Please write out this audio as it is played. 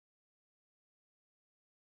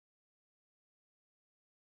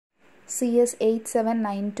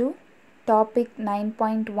CS8792, Topic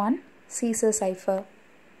 9.1, Caesar Cipher.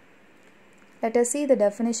 Let us see the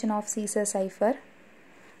definition of Caesar Cipher.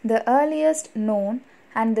 The earliest known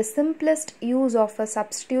and the simplest use of a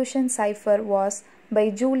substitution cipher was by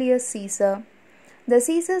Julius Caesar. The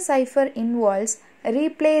Caesar cipher involves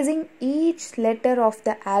replacing each letter of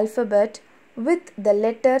the alphabet with the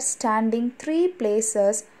letter standing 3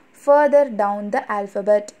 places further down the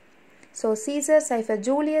alphabet. So Caesar cipher,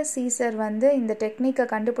 Julius Caesar வந்து இந்த டெக்னிக்கை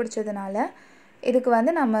கண்டுபிடிச்சதுனால இதுக்கு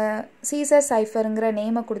வந்து நம்ம Caesar cipherங்கிற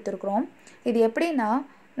நேமை கொடுத்துருக்குறோம். இது எப்படின்னா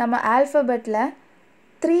நம்ம ஆல்ஃபபெட்டில்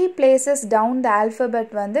 3 places down the alphabet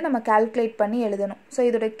வந்து நம்ம calculate பண்ணி எழுதணும். ஸோ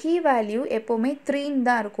இதோட கீ வேல்யூ எப்போவுமே 3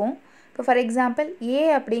 தான் இருக்கும். இப்போ ஃபார் எக்ஸாம்பிள் ஏ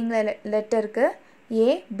அப்படிங்கிற லெட்டருக்கு ஏ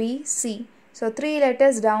பி சி. ஸோ 3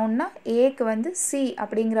 letters டவுன்னா ஏக்கு வந்து சி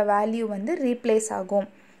அப்படிங்கிற வேல்யூ வந்து ரீப்ளேஸ் ஆகும்.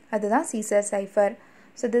 அதுதான் Caesar cipher.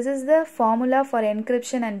 So this is the formula for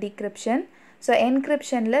encryption and decryption. So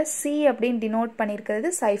encryptionல C அப்படின்னு denote பண்ணிருக்கிறது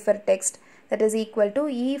cipher text, that is equal to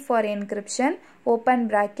E for encryption, open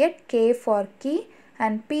bracket, K for key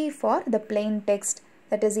and P for the plain text,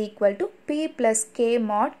 that is equal to P plus K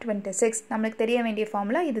mod 26. நம்மளுக்கு தெரிய வேண்டிய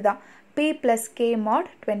formula இதுதான், P plus K mod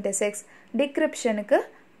 26. Decryptionக்கு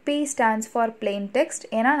P stands for plain text,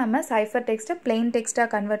 ஏன்னா நம்ம cipher text plain text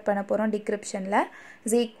convert பண்ண போறோம் decryptionல,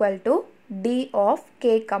 is equal to D of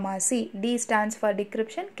K comma C. D stands for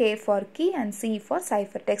decryption, K for key and C for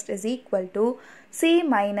cipher text is equal to C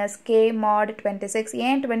minus K mod 26.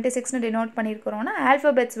 ஏன் 26 denote பண்ணிருக்கிறோம்னா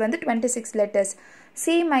alphabets வந்து 26 letters.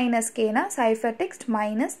 C minus K na cipher text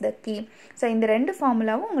minus the key. So இந்த ரெண்டு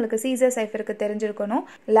ஃபார்முலாவும் உங்களுக்கு Caesar cipherக்கு தெரிஞ்சிருக்கணும்.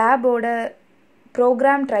 லேபோட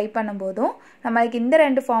program try பண்ணும்போதும் நம்மளுக்கு இந்த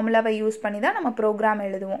ரெண்டு ஃபார்முலாவை யூஸ் பண்ணி தான் நம்ம ப்ரோக்ராம்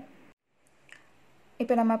எழுதுவோம்.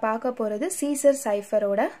 இப்போ நம்ம பார்க்க போகிறது Caesar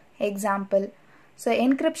cipherோட example. So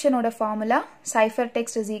என்கிரிப்ஷனோட formula cipher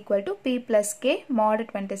text is equal to P plus K mod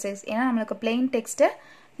 26. ஏன்னா நம்மளுக்கு plain text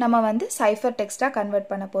நம்ம வந்து cipher text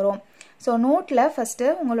கன்வெர்ட் பண்ண போகிறோம். ஸோ நோட்டில் ஃபஸ்ட்டு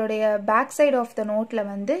உங்களுடைய பேக் சைடு ஆஃப் த நோட்டில்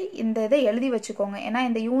வந்து இந்த இதை எழுதி வச்சுக்கோங்க. ஏன்னா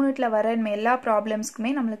இந்த யூனிட்டில் வர எல்லா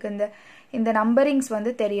ப்ராப்ளம்ஸ்க்குமே நம்மளுக்கு இந்த நம்பரிங்ஸ்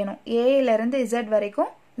வந்து தெரியணும். ஏலேருந்து இசட்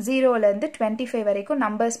வரைக்கும் 0லேருந்து 25 வரைக்கும்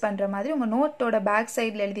நம்பர்ஸ் பண்ணுற மாதிரி உங்கள் நோட்டோட பேக்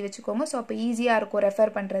சைடில் எழுதி வச்சுக்கோங்க. ஸோ அப்போ ஈஸியாக இருக்கும்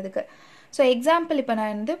ரெஃபர் பண்ணுறதுக்கு. ஸோ எக்ஸாம்பிள் இப்போ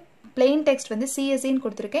நான் வந்து பிளெயின் டெக்ஸ்ட் வந்து சிஎஸ்சின்னு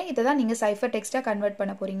கொடுத்துருக்கேன். இதை தான் நீங்கள் சைஃபர் டெக்ஸ்ட்டாக கன்வெர்ட்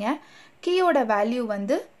பண்ண போகிறீங்க. கீயோட வேல்யூ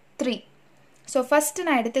வந்து 3. ஸோ ஃபஸ்ட்டு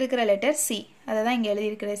நான் எடுத்திருக்கிற லெட்டர் சி, அதை தான் இங்கே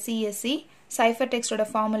எழுதியிருக்கிற CSC. Cipher டெக்ஸ்டோட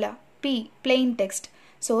formula B plain text.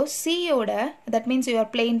 So சியோட, that means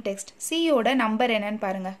your plain text, சியோட நம்பர் என்னன்னு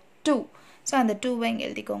பாருங்கள் 2. ஸோ அந்த 2வை இங்கே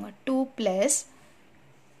எழுதிக்கோங்க. 2 plus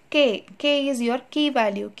K. K is your key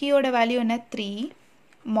value. Keyயோட value என்ன 3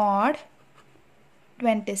 mod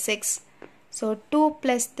 26. So 2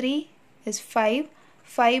 plus 3 is 5.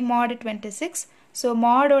 5 mod 26. So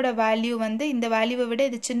modோட value வந்து இந்த வேல்யூவை விட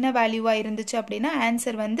இது சின்ன வேல்யூவாக இருந்துச்சு அப்படின்னா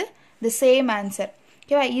ஆன்சர் வந்து the same answer.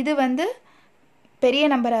 ஓகேவா? இது வந்து பெரிய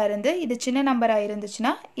நம்பராக இருந்து இது சின்ன நம்பராக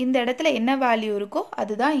இருந்துச்சுன்னா இந்த இடத்துல என்ன வேல்யூ இருக்கோ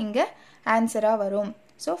அதுதான் இங்கே ஆன்சராக வரும்.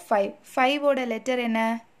 ஸோ 5. 5ஓட லெட்டர் என்ன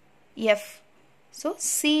F. ஸோ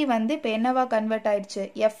C வந்து இப்போ என்னவா கன்வெர்ட் ஆயிடுச்சு,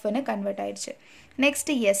 Fன்னு கன்வெர்ட் ஆயிடுச்சு. Next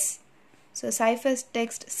S. So cipher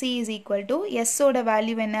text C is equal to Sஓட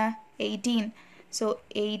value என்ன 18. So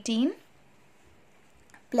 18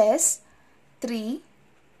 plus 3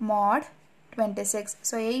 mod 26.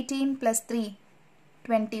 So 18 plus 3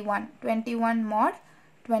 21. 21 mod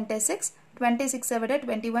 26. 26 விட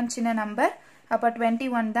 21 சின்ன நம்பர், அப்போ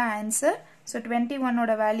 21 தான் ஆன்சர். ஸோ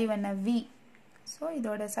 21ஓட வேல்யூ என்ன V. ஸோ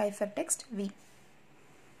இதோட cipher text V.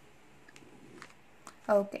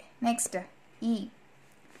 Okay, next E.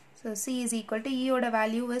 So C is equal to E oda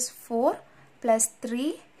value is 4 plus 3,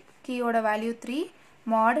 key oda value 3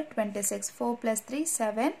 mod 26. 4 plus 3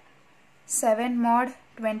 7. 7 mod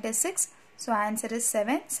 26. So answer is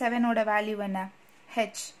 7. 7 oda value enna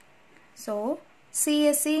H. So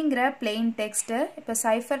CSC ங்கிற plain text இப்போ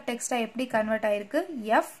cipher text எப்படி convert ஆயிருக்கு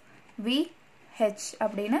F V H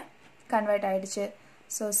அப்படின்னு convert ஆயிடுச்சு.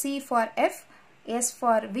 So C for F, S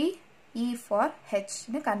for V, E for H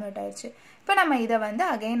னு convert ஆயிடுச்சு. இப்போ நம்ம இதை வந்து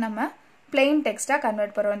அகைன் நம்ம பிளெயின் டெக்ஸ்டாக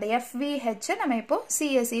கன்வெர்ட் பண்ணுறோம். இந்த FVH நம்ம இப்போ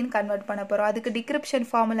CSCன்னு கன்வெர்ட் பண்ண போகிறோம். அதுக்கு டிக்ரிப்ஷன்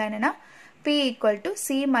ஃபார்முலா என்னன்னா P equal to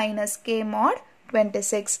C minus K mod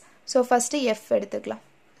 26. So first F எடுத்துக்கலாம்.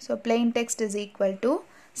 So plain text is equal to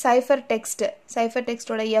cipher text. Cipher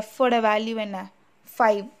டெக்ஸ்டோட Fஓட value என்ன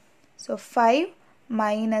 5. So 5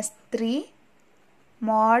 minus 3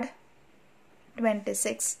 mod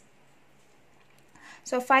 26.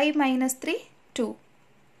 So 5 minus 3 2.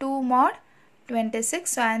 2 mod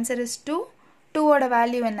 26. So answer is 2. 2 oda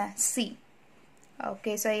value enna C.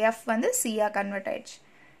 Okay, so F வந்து C convert ஆயிடுச்சு.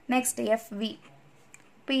 Next FV.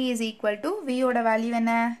 P is equal to V oda value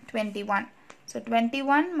enna 21. So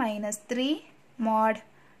 21 minus 3 mod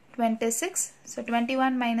 26. So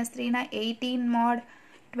 21 minus 3 na 18 mod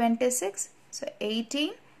 26. So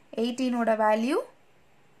 18 oda value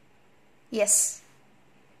yes.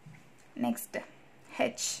 Next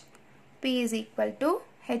H. P is equal to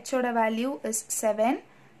H oda value is 7.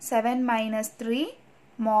 7 minus 3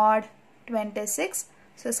 mod 26.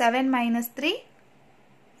 So 7 minus 3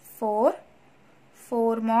 4.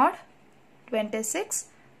 4 mod 26.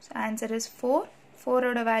 So answer is 4. 4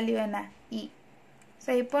 oda value enna E.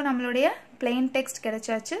 So இப்போ நம்மளுடைய plain text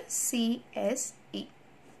கிடைச்சாச்சு CSE.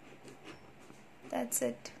 That's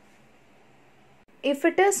it. If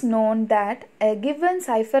it is known that a given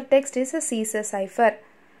ciphertext is a Caesar cipher,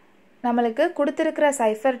 நம்மளுக்கு கொடுத்திருக்கிற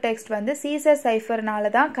cipher text வந்து Caesar cipher நால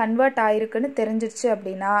தான் convert ஆயிருக்குன்னு தெரிஞ்சிருச்சு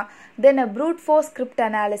அப்படின்னா then a brute force script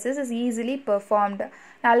analysis is easily performed.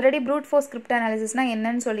 நான் already brute force script analysis னா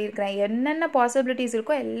என்னன்னு சொல்லியிருக்கிறேன். என்னென்ன possibilities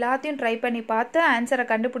இருக்கோ எல்லாத்தையும் ட்ரை பண்ணி பார்த்து ஆன்சரை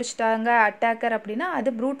கண்டுபிடிச்சிட்டாங்க அட்டாக்கர் அப்படின்னா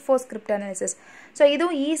அது brute force script analysis. So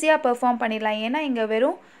இதுவும் ஈஸியாக பெர்ஃபார்ம் பண்ணிடலாம். ஏன்னா இங்கே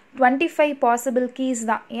வெறும் 25 possible keys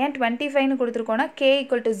தான். ஏன் 25னு கொடுத்துருக்கோன்னா k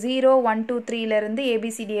equal to 0 1 2 3லேருந்து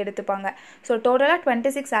ABCD எடுத்துப்பாங்க. ஸோ டோட்டலாக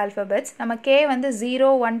 26 alphabets. நம்ம k வந்து 0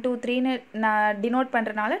 1 2 3னு டினோட்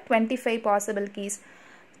பண்ணுறனால 25 possible keys.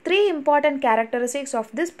 3 important characteristics of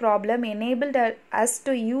this problem enabled us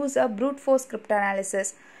to use a brute force script analysis.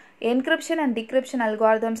 Encryption and decryption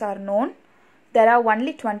algorithms are known. There are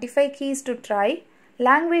only 25 keys to try.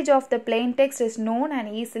 Language of the plain text is known and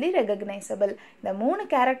easily recognizable. இந்த 3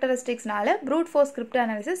 characteristicsனால brute force script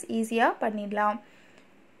analysis ஈஸியாக பண்ணிடலாம்.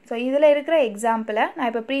 So இதில் இருக்கிற எக்ஸாம்பிளை நான்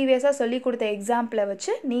இப்போ ப்ரீவியஸாக சொல்லி கொடுத்த எக்ஸாம்பிளை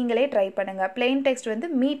வச்சு நீங்களே ட்ரை பண்ணுங்கள். பிளெயின் டெக்ஸ்ட் வந்து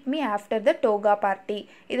meet me after the toga party.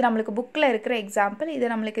 இது நம்மளுக்கு புக்கில் இருக்கிற எக்ஸாம்பிள். இது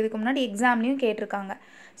நம்மளுக்கு இதுக்கு முன்னாடி எக்ஸாம்லேயும் கேட்டிருக்காங்க.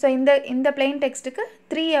 ஸோ இந்த பிளெயின் டெக்ஸ்ட்டுக்கு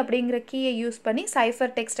 3 அப்படிங்கிற கீயை யூஸ் பண்ணி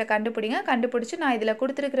சைஃபர் டெக்ஸ்ட்டை கண்டுபிடிச்சி நான் இதில்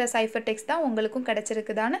கொடுத்துருக்கிற சைஃபர் டெக்ஸ்ட் தான் உங்களுக்கும்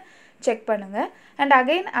கிடச்சிருக்குதான்னு செக் பண்ணுங்கள். அண்ட்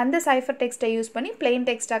அகைன் அந்த சைஃபர் டெக்ஸ்ட்டை யூஸ் பண்ணி பிளெயின்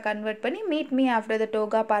டெக்ஸ்ட்டாக கன்வெர்ட் பண்ணி meet me after the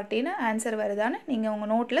toga பார்ட்டின்னு answer வருதான்னு நீங்கள்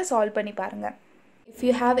உங்கள் நோட்டில் சால்வ் பண்ணி பாருங்கள். If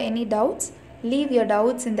you have any doubts, leave your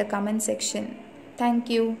doubts in the comment section. Thank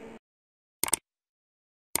you.